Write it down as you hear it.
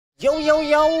Yo yo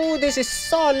yo, this is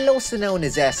Sol, also known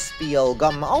as SPL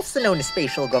Gum, also known as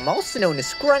Spatial Gum, also known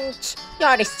as Grunt.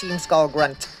 Yeah, this team's called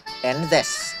Grunt. And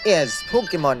this is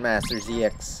Pokemon Master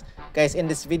ZX. Guys, in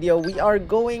this video, we are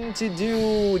going to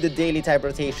do the daily type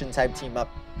rotation type team up.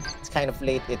 It's kind of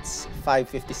late, it's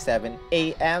 5:57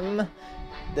 AM.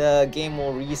 The game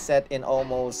will reset in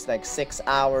almost like 6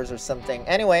 hours or something.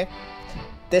 Anyway,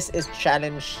 this is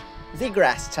challenge the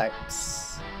grass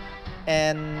types.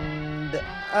 And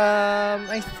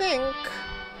I think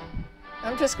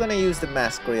I'm just gonna use the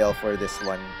Masquerail for this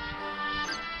one.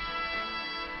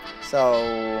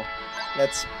 So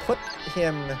let's put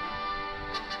him.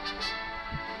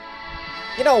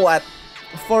 You know what?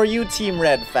 For you Team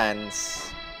Red fans,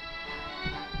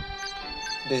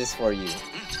 this is for you.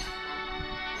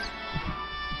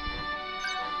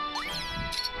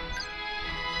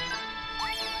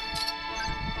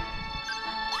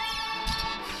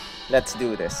 Let's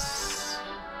do this.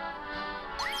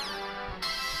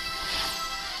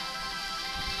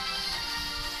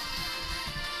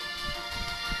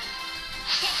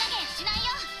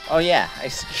 Oh yeah, I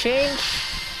changed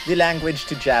the language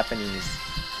to Japanese.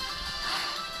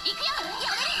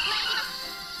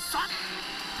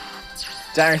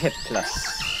 Dire Hit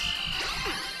Plus.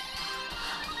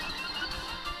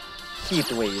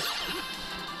 Heat Wave.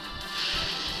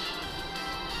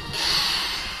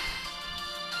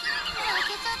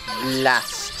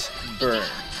 Blast Burn.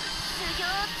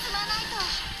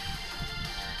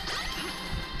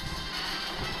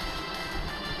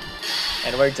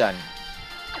 And we're done.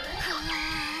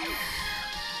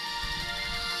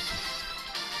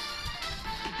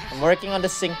 I'm working on the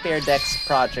Sync Pair Dex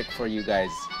project for you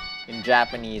guys in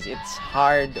Japanese. It's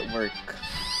hard work.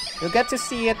 You'll get to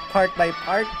see it part by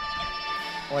part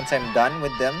once I'm done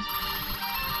with them.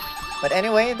 But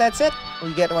anyway, that's it.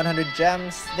 We get 100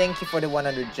 gems. Thank you for the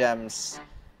 100 gems.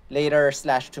 Later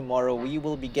 / tomorrow, we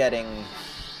will be getting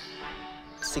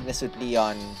Signasuit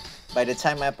Leon. By the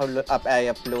time I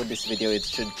upload this video, it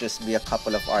should just be a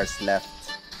couple of hours left.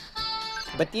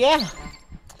 But yeah,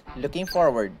 looking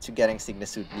forward to getting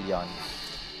Signasuit Leon.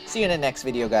 See you in the next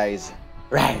video, guys.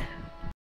 Right.